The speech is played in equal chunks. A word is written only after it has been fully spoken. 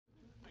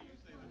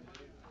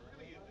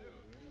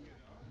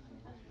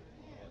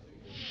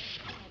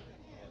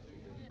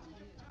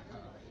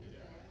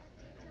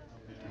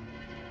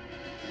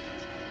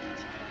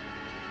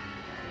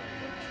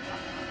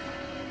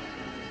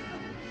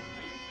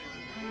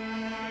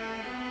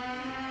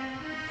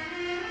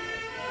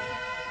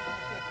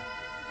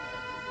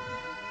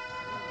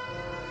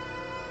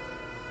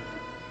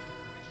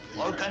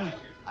Vulcan,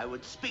 I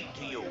would speak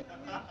to you.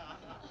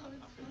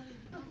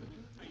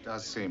 It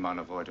does seem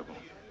unavoidable.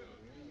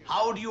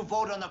 How do you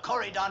vote on the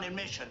Corridon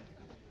admission?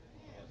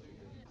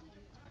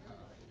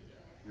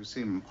 You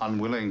seem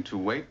unwilling to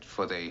wait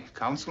for the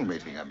council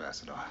meeting,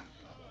 Ambassador.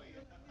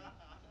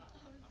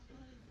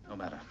 No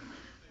matter.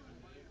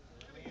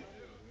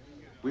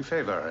 We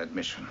favor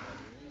admission.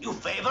 You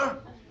favor?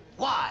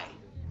 Why?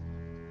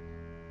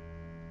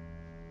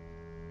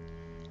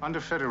 Under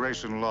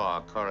Federation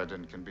law,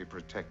 Corridon can be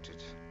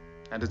protected,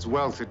 and its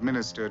wealth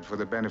administered for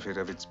the benefit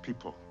of its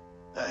people.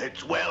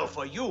 It's well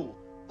for you.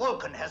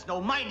 Vulcan has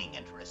no mining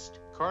interest.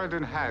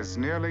 Corridon has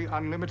nearly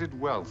unlimited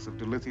wealth of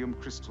dilithium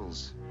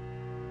crystals,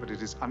 but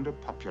it is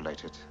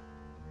underpopulated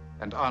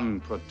and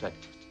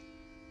unprotected.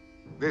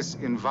 This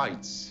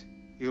invites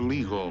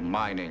illegal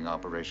mining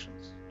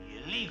operations.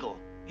 Illegal?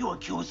 You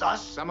accuse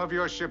us? Some of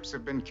your ships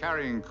have been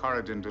carrying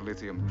Corridon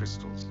dilithium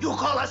crystals. You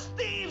call us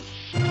thieves?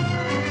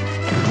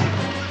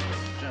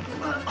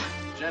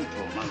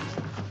 Gentlemen.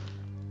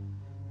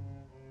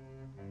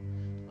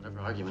 Whatever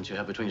arguments you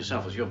have between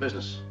yourselves is your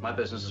business. My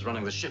business is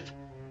running the ship.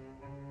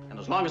 And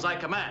as long as I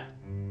command,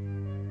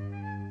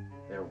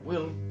 there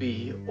will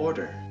be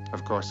order.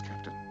 Of course,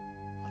 Captain.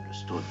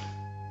 Understood.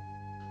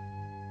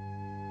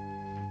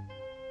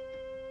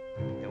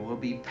 There will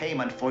be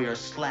payment for your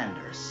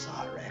slanders,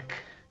 Sarek.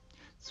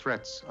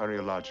 Threats are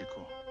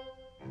illogical,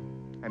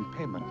 and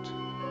payment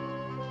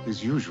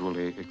is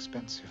usually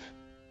expensive.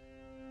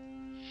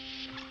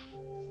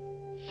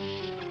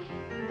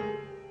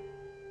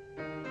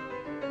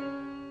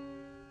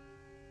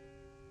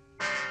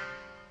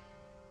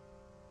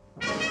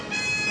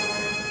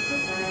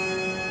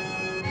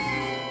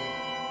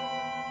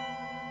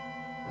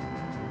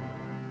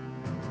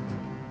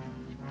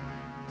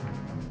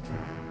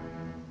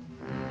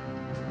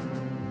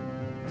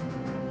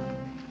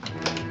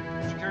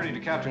 Security to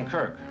Captain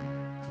Kirk.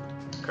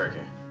 Kirk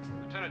here.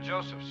 Lieutenant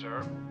Joseph,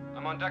 sir.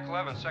 I'm on deck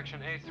 11,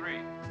 section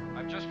A3.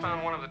 I've just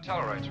found one of the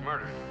Tellarites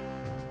murdered.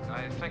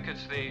 I think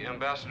it's the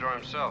ambassador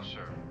himself,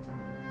 sir.